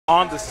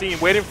on the scene,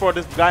 waiting for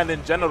this guy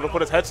in general to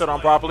put his headset on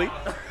properly.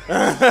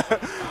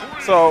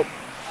 So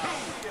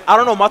I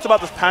don't know much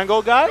about this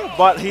Pango guy,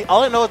 but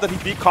all I know is that he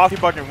beat Coffee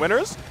Bucket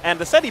winners, and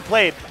the set he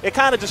played, it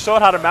kind of just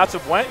showed how the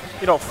matchup went.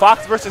 You know,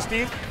 Fox versus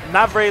Steve,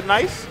 not very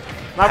nice.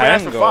 Not very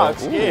nice for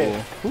Fox. Ooh.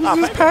 Yeah.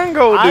 Who's this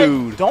Pango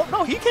dude? I don't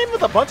know. He came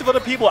with a bunch of other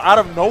people out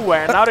of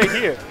nowhere, and now they're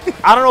here.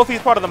 I don't know if he's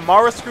part of the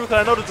Morris crew,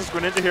 because I know there's this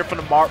Greninja here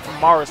from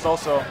Morris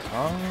also.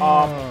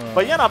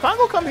 But yeah, now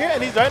Pango come here,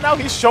 and right now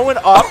he's showing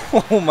up.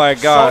 Oh my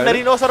god. Showing that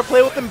he knows how to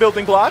play with them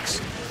building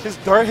blocks. His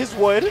dirt, his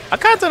wood. I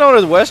kind of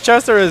noticed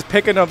Westchester is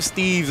picking up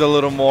Steve's a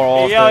little more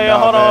often. Yeah,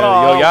 hold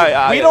on.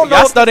 Yo, we don't know.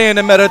 Y'all studying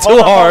the meta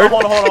too hard.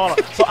 Hold on.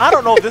 So I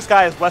don't know if this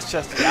guy is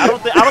Westchester. I don't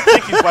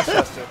think he's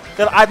Westchester,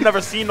 because I've never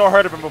seen nor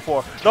heard of him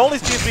before. The only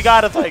Steves we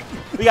got is like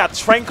we got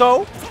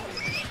Trenko,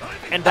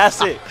 and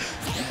that's it.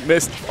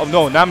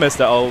 No, not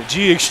Mr. O.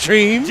 G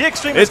Extreme. G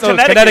Extreme is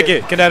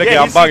Connecticut.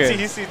 Yeah, I'm bugging.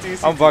 He's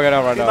CT. I'm bugging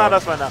out right now. He's not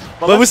us right now.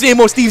 But we're seeing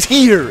more Steves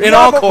here in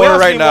Encore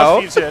right now.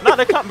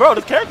 No, bro,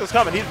 this character's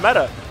coming. He's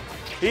meta.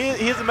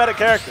 He's a meta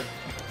character.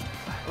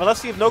 Well,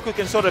 let's see if Noku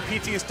can show that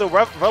PT is still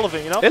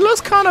relevant, you know? It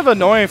looks kind of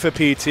annoying for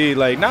PT.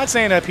 Like, not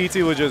saying that PT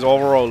would just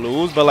overall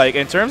lose, but, like,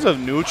 in terms of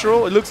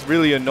neutral, it looks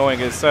really annoying,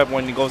 except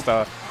when he goes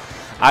to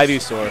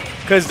Ivysaur.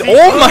 Because,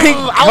 oh my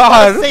god! I was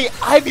about to say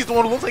Ivy's the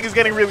one who looks like he's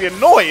getting really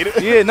annoyed.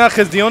 Yeah, no,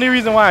 because the only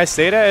reason why I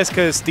say that is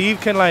because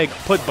Steve can, like,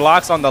 put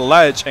blocks on the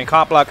ledge and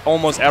cop block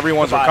almost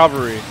everyone's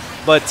recovery.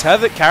 But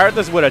tethered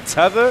characters with a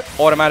tether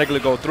automatically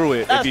go through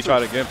it if you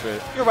try to gimp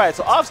it. You're right.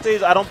 So off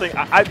stage, I don't think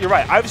you're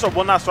right. Ivysaur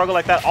will not struggle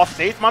like that off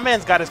stage. My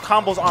man's got his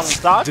combos on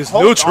stock. This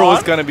neutral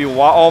is gonna be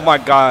wild. Oh my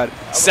god,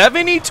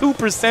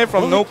 72%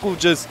 from Noku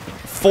just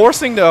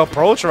forcing the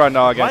approach right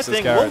now against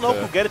this character. Will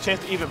Noku get a chance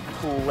to even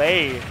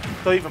play?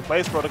 To even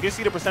play Pro? You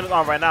see the percentage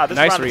on right now. This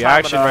nice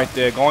reaction right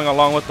there, going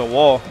along with the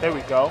wall. There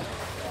we go.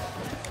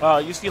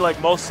 You see,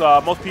 like most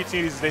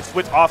PTs, they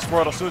switch off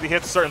Squirtle as soon as he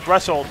hits a certain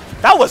threshold.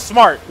 That was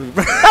smart. That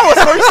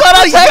was smart. You saw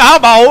that?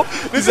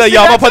 He said,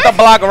 "Yo, I'm gonna put the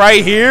block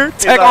right here,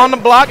 tech on the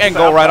block, and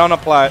go right on the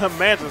play." The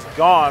man's just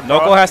gone.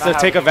 Noku has to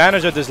take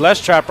advantage of this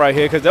ledge trap right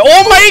here, because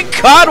oh my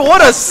god,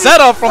 what a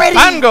setup from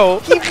Pango!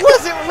 He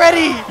wasn't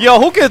ready.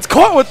 Yo, who gets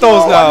caught with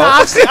those now?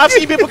 I've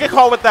seen people get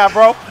caught with that,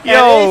 bro.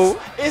 Yo.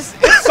 It's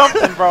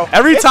something, bro.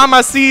 Every time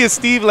I see is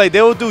Steve, like,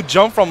 they'll do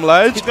jump from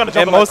ledge,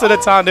 and most of the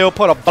time they'll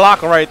put a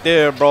block right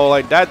there, bro.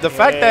 Like that, the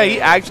fact that he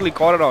actually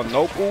caught it on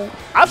Noku,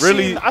 I've seen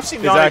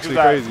Yanni do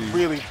that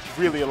crazy.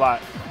 Really a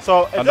lot.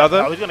 So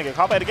another? He's gonna get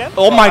caught by it again?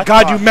 Oh my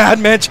god, you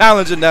madman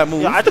challenging that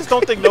move. Yeah, I just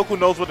don't think Noku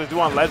knows what to do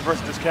on ledge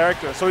versus this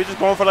character, so he's just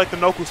going for like the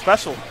Noku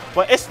special,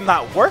 but it's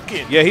not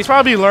working. Yeah, he's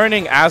probably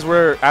learning as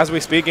we're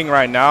speaking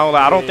right now.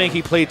 Like, I don't think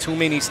he played too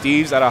many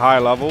Steves at a high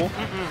level.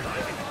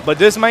 But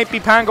this might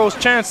be Pango's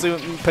chance to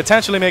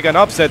potentially make an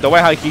upset the way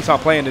how he keeps on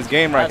playing this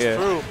game right here.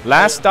 True.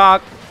 Last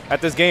stock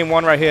at this game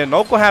 1 right here.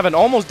 Noku having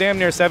almost damn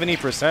near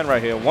 70%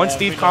 right here. One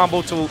Steve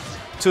combo to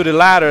the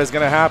ladder is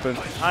going to happen.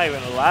 Not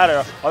even a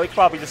ladder. Oh, we could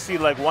probably just see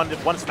like one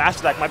smash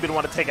attack might be the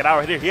one to take it out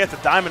right here. He has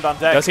a diamond on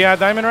deck. Does he have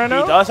diamond right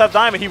now? He does have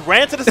diamond. He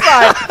ran to the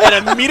side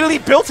and immediately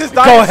built his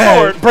diamond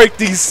sword. Break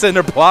these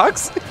center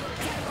blocks.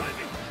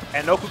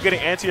 And Noku getting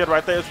anti-air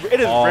right there. It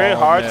is very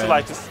hard to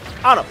like just...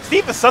 I don't know.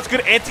 Steve has such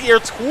good anti-air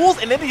tools,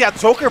 and then he got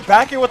Joker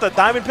back here with a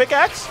diamond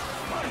pickaxe.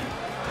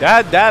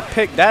 That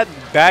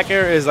back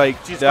air is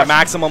like the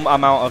maximum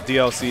amount of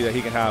DLC that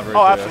he can have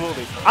right there.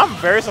 Absolutely. I'm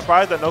very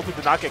surprised that Noku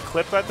did not get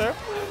clipped right there.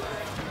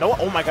 No,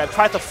 oh my god,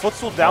 tried to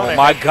footstool down there. Oh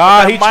my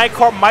god. My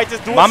car might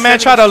just do my man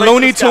tried to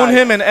Looney Tune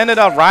him and ended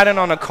up riding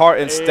on a cart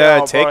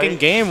instead, taking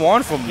game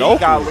 1 from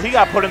Noku. He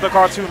got put in the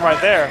cartoon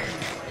right there.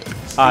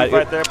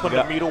 Right there, putting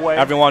the meat away.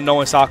 Everyone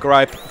knowing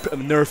Sakurai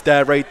nerfed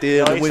that right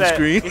there on the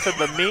windscreen. He said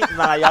the meat?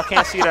 Nah, y'all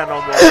can't see that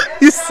no more.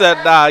 He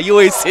said, nah, you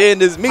ain't seeing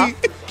this meat.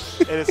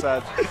 It is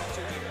sad.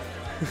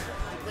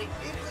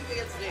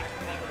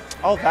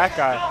 Oh, that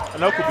guy.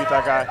 Noku beat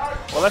that guy.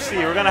 Well, let's see.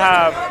 We're going to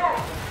have...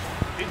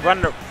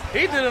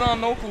 He did it on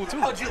Noku, too.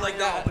 How'd you like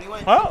that?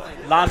 Huh?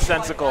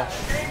 Nonsensical.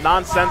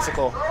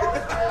 Nonsensical.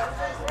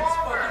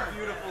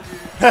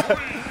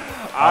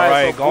 All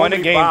right, so going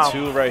to game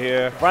 2 right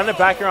here. Running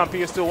back here on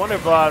PS2. Wonder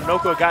if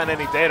Noku had gotten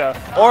any data.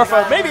 Or if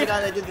maybe... The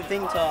guy that did the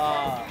thing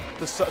to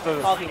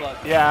the coffee block.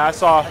 Yeah, I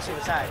saw. That shit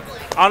was sad.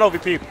 I don't know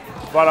if he peeped.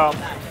 But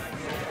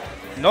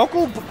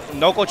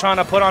Noku trying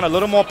to put on a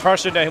little more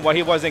pressure than what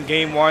he was in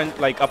game 1,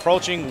 like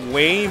approaching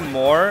way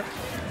more.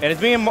 And it's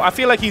being, I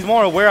feel like he's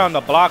more aware on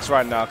the blocks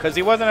right now because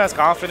he wasn't as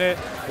confident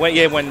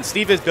when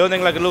Steve is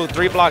building like a little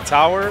 3-block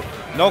tower.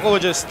 Noku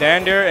would just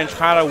stand there and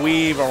try to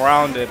weave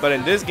around it. But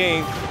in this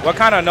game, we're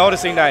kind of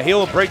noticing that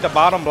he'll break the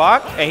bottom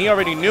block, and he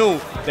already knew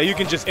that you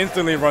can just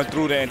instantly run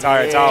through the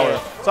entire tower.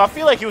 So I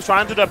feel like he was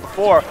trying to do that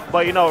before,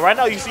 but you know, right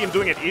now you see him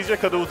doing it easier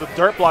because it was the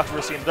dirt blocks we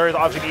were seeing. Dirt is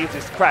obviously the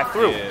easiest to crack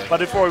through. Yeah.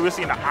 But before we were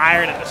seeing the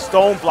iron and the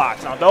stone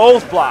blocks. Now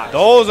those blocks.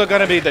 Those are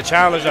going to be the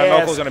challenge that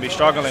Noku's going to be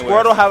struggling with.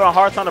 Squirtle having a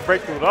hard time to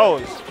break through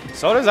those.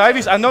 So does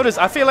Ivy. I noticed.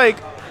 I feel like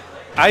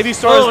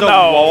Ivysaur is the.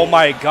 Oh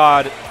my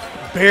god.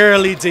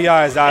 Barely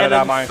DIs out of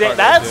that minecart.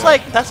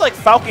 That's like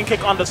Falcon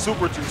Kick on the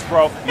Super Juice,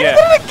 bro. Yeah.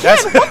 What the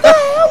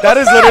hell That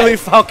is literally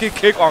Falcon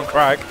kick on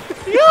crack.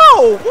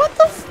 Yo, what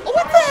the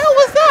hell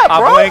was that,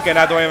 bro? I blink and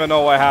I don't even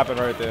know what happened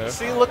right there.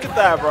 See, look at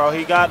that, bro.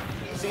 He got.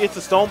 See, it's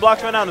the stone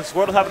blocks right now, and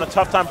Squirtle's having a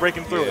tough time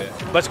breaking through.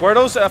 Yeah. But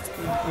Squirtle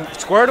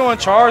and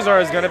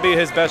Charizard is going to be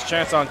his best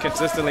chance on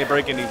consistently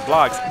breaking these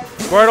blocks.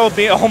 Squirtle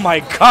being, oh my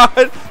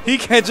god, he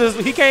can't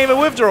even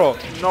withdraw.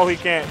 No, he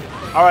can't.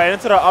 All right,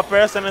 into the up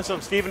air, sending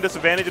some Steven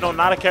disadvantage. You know,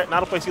 not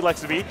a place he likes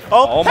to be.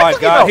 Oh my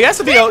god, he has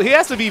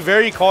to be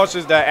very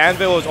cautious that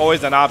Anvil is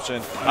always an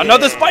option. Yeah.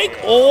 Another spike.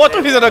 Oh, I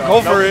thought he's gonna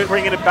go for it.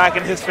 Bringing it back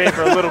in his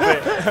favor a little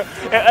bit.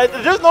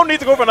 There's no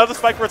need to go for another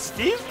spike for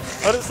Steve,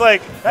 but it's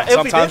like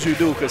sometimes you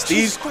do, because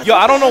Steve. Yo,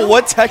 I don't know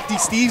what tech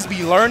these Steves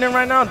be learning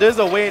right now. There's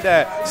a way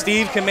that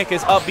Steve can make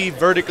his up B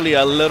vertically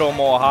a little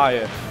more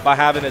higher by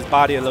having his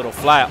body a little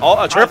flat.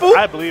 Oh, a triple?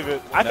 I believe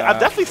it. I've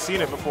definitely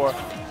seen it before.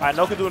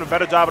 Noku doing a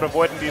better job at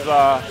avoiding these,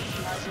 what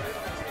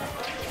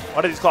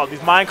are these called?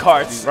 These mine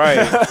cards. Right.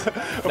 That's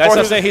what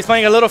I'm saying. He's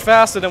playing a little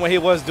faster than what he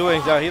was doing.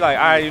 He like,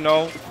 all right, you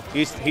know,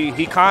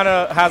 he kind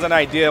of has an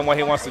idea of what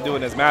he wants to do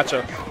in this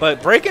matchup.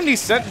 But breaking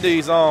these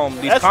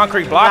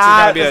concrete blocks is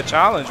gonna be a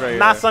challenge right here.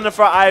 Not something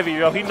for Ivy,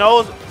 yo. He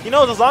knows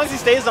as long as he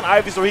stays on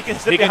Ivy, so he can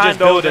sit behind those. He can just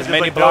build as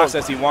many blocks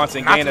as he wants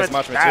and gain as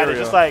much material. It's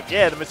just like,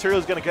 yeah, the material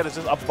is gonna get us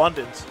just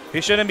abundance. He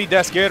shouldn't be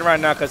that scared right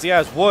now because he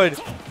has wood.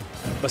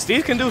 But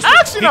Steve can do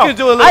can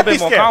do a little bit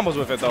more combos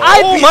with it though.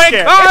 Oh my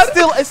god!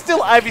 It's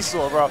still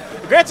Ivysaur, bro.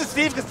 Granted,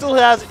 Steve can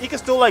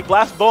still like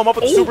blow him up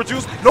with the super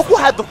juice. Noku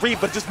had the read,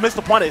 but just missed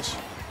the punish.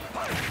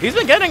 He's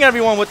been getting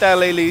everyone with that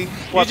lately.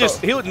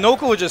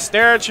 Noku would just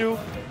stare at you,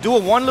 do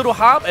one little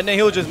hop, and then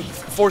he'll just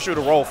force you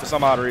to roll for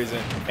some odd reason.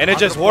 And it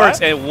just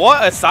works. And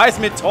what a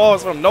seismic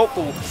toss from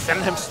Noku.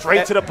 Sending him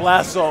straight to the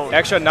blast zone.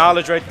 Extra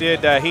knowledge right there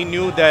that he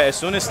knew that as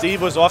soon as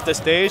Steve was off the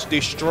stage,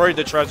 destroyed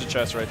the treasure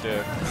chest right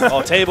there.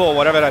 Or table or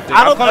whatever that thing.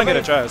 I'm calling it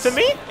a chest. To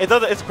me, it's a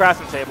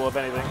crafting table, if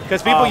anything.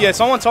 Because people,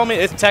 someone told me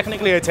it's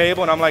technically a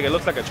table, and I'm like, it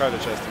looks like a treasure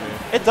chest to me.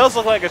 It does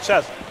look like a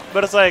chest.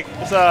 But it's like,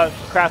 it's a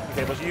crafting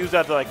table. You use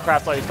that to like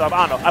craft all your stuff.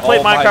 I don't know. I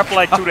played Minecraft for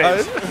like 2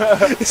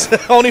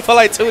 days. Only for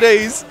like 2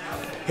 days.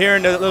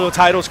 Hearing the little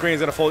title screen is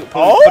going to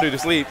put you to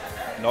sleep.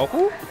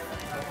 Noku?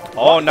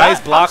 Oh, nice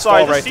block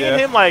stall right there. Seeing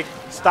him like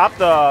stop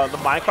the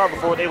minecart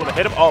before they were able to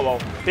hit him. Oh,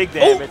 big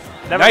damage.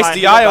 Nice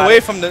DI away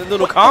from the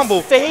little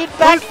combo. Fade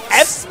back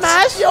F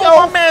smash. Yo,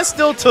 my man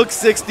still took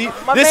 60.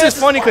 This is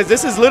funny because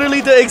this is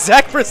literally the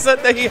exact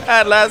percent that he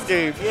had last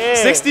game. Yeah.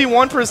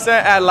 61%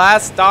 at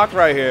last stock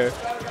right here.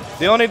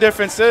 The only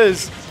difference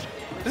is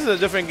this is a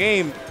different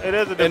game. It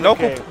is a different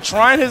game. Noku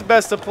trying his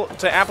best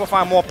to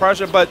amplify more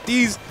pressure, but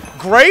these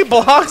gray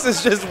blocks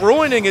is just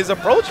ruining his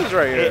approaches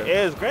right here. It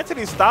is. Granted,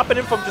 he's stopping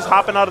him from just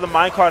hopping out of the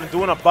minecart and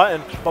doing a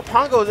button, but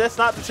Pango, that's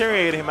not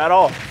deteriorating him at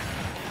all.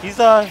 He's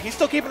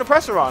still keeping the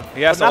pressure on.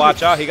 He has to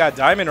watch out. He got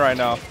diamond right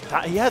now.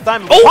 He has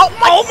diamond.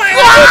 Oh my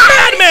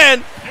god,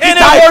 madman! And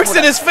it works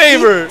in his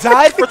favor. He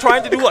died for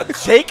trying to do a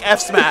Jake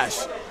F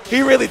smash.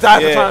 He really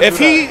died for trying to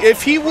do that.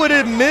 If he would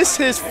have missed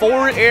his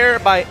forward air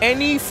by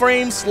any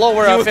frame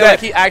slower, I feel like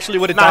he actually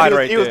would have died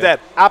right there. He was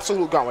dead.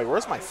 Absolute gone. Wait,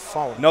 where's my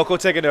phone? Noku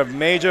taking a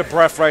major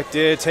breath right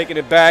there, taking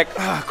it back.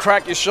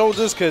 Crack your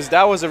shoulders, because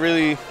that was a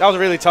really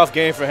tough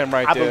game for him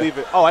right there. I believe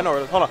it. Oh, I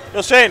know. Hold on.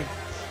 Yo, Shane.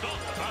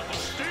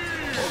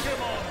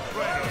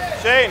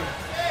 Shane.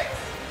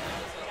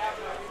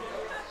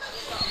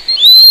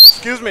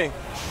 Excuse me.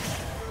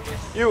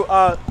 You,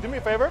 do me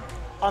a favor.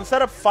 On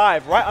setup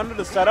 5, right under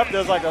the setup,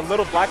 there's like a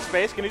little black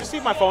space. Can you just see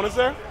if my phone is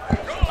there?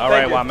 All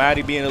right, while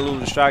Maddie being a little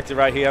distracted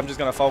right here, I'm just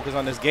going to focus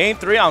on this game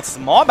 3 on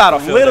small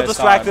battlefield. Little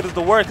distracted is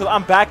the word because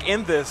I'm back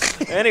in this.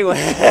 Anyway,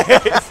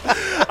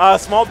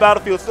 small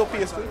battlefield, still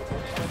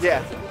PS2.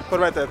 Yeah, put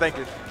it right there. Thank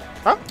you.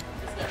 Huh?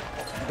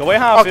 The way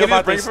how I feel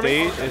about this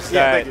stage is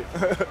that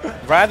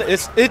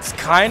it's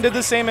kind of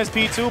the same as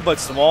P2, but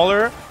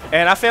smaller.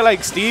 And I feel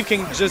like Steve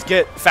can just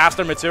get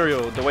faster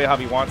material the way how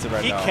he wants it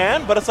right now. He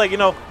can, but it's like, you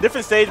know,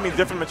 different stage means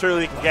different material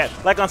he can get.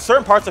 Like on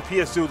certain parts of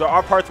PS2, there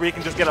are parts where he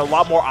can just get a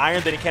lot more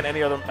iron than he can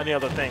any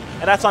other thing.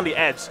 And that's on the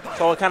edge.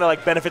 So it kind of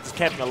like benefits his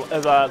camping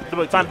as a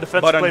defensive play.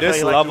 But on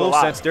this level,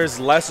 since there's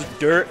less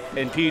dirt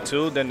in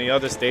P2 than the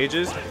other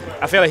stages,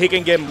 I feel like he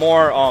can get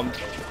more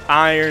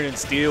iron and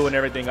steel and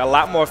everything a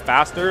lot more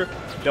faster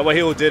than what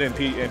he did in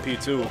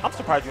P2. I'm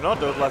surprised you know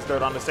there's less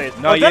dirt on the stage.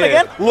 No, then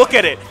again, look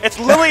at it. It's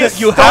literally a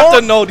you have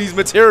to know these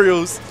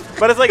materials.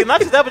 But it's like,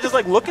 not just that, but just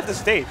like, look at the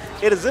stage.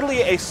 It is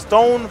literally a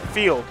stone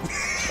field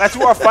that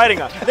you are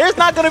fighting on. There's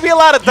not going to be a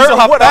lot of dirt. So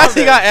how fast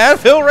he got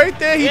anvil right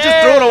there? He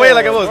just threw it away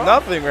like it was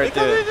nothing right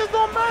there. It just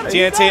don't matter.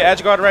 TNT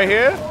edge guard right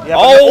here. Yeah,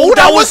 oh,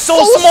 that was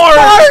so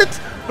smart.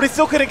 But he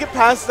still couldn't get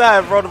past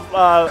that, bro.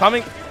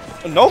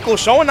 Noku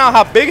showing out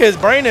how big his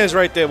brain is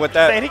right there with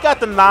that. Saying he got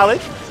the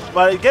knowledge.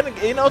 But getting,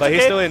 you know, but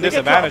he's still in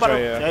disadvantage right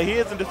here. Yeah, he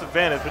is in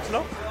disadvantage. But you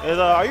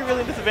know, are you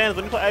really in disadvantage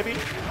when you play Ivy?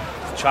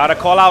 Try to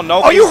call out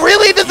Noku. Are you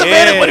really in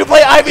disadvantage when you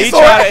play Ivy?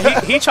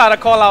 He tried to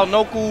call out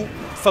Noku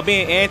for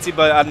being anti,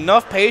 but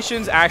enough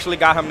patience actually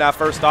got him that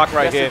first stock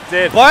right here. It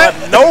did. But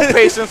no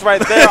patience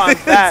right there on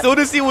that. As soon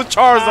as he was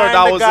Charizard,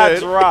 that was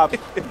it. Dropped.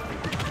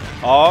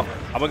 Oh,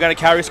 And we're going to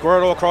carry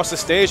Squirtle across the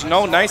stage.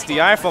 No, nice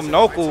DI from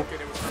Noku.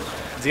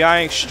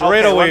 DIing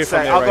straight away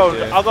from there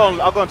I'll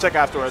go and check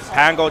afterwards.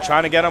 Pango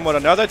trying to get him with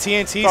another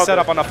TNT set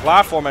up on the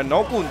platform, and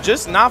Noku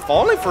just not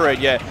falling for it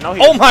yet. No,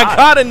 oh my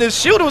God, and this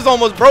shield was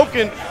almost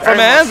broken from an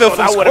anvil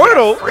from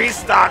Squirtle. Free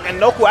stock,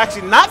 and Noku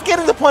actually not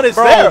getting the punish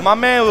Bro, there. my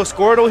man with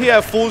Squirtle, he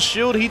had full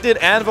shield. He did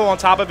anvil on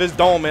top of his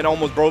dome and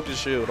almost broke his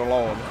shield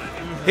alone.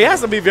 He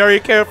has to be very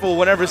careful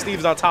whenever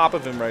Steve's on top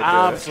of him right there.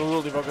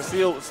 Absolutely, bro.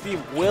 Because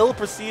Steve will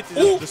proceed to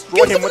just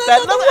destroy him with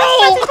that.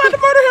 He's trying to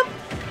murder him.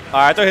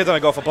 All right, I thought he was going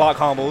to go for block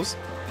combos.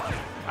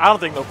 I don't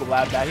think Noku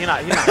labbed that.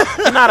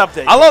 He's not up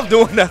there. I love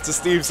doing that to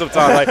Steve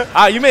sometimes.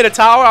 Like, you made a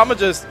tower. I'm gonna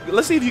just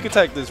let's see if you can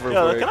take this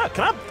real quick.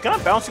 Can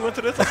I bounce you into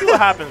this? Let's see what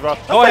happens, bro.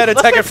 Go ahead and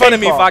take in front of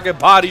me if I can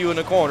body you in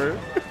the corner.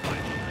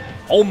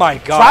 Oh my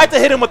God! Tried to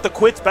hit him with the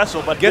quit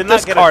special, but get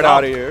this card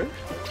out of here.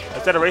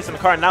 Instead of racing the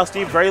card, now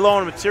Steve very low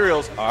on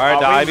materials. All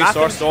right, the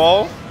Ivysaur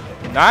stall.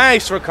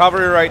 Nice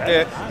recovery right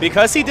there.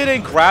 Because he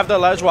didn't grab the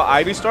ledge with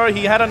Ivysaur,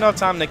 he had enough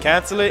time to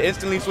cancel it,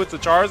 instantly switch to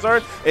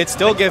Charizard, and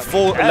still get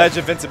full ledge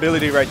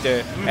invincibility right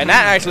there. And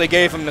that actually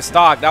gave him the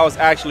stock. That was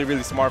actually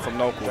really smart from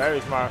Noku. Very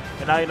smart.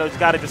 And now, you know, he's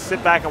got to just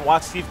sit back and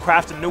watch Steve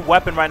craft a new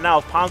weapon right now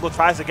as Pongo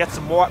tries to get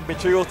some more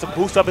materials to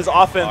boost up his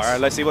offense. All right,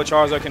 let's see what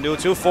Charizard can do.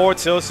 2 forward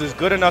tilts is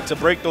good enough to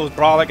break those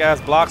brolic-ass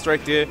blocks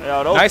right there.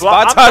 Yo, nice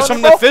spot touch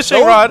from the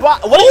fishing rod.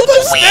 What are you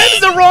doing? Stands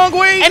the wrong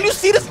way. And you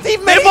see the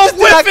Steve man. They both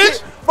whiff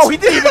it. Bro, he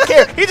didn't even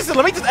care. He just said,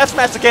 let me just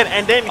F-smash again,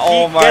 and then he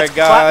gets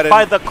God. clapped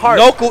by the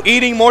cart. Noku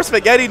eating more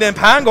spaghetti than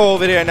Pango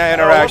over there in that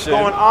interaction.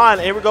 What's going on?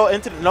 Here we go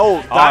into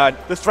the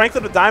the strength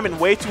of the diamond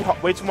way too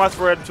much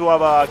for him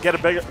to get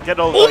those.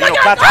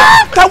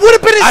 That would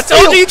have been his steal.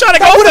 I told you trying to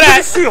go for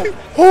that.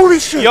 Holy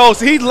shit! Yo,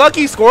 so he's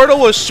lucky Squirtle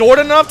was short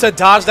enough to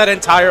dodge that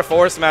entire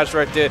forward smash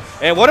right there.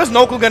 And what is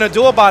Noku gonna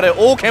do about it?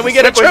 Oh, can we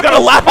get a triple?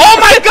 Oh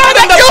my God!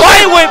 And the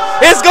play whip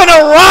is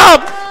gonna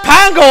rob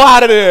Pango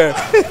out of there.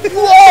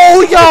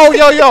 Whoa,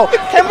 yo.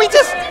 Can we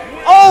just...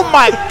 Oh,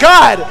 my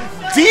God.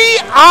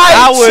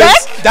 D.I.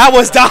 check? That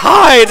was the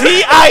hide.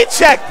 D.I.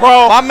 check,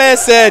 bro. My man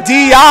said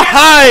D.I.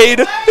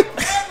 hide.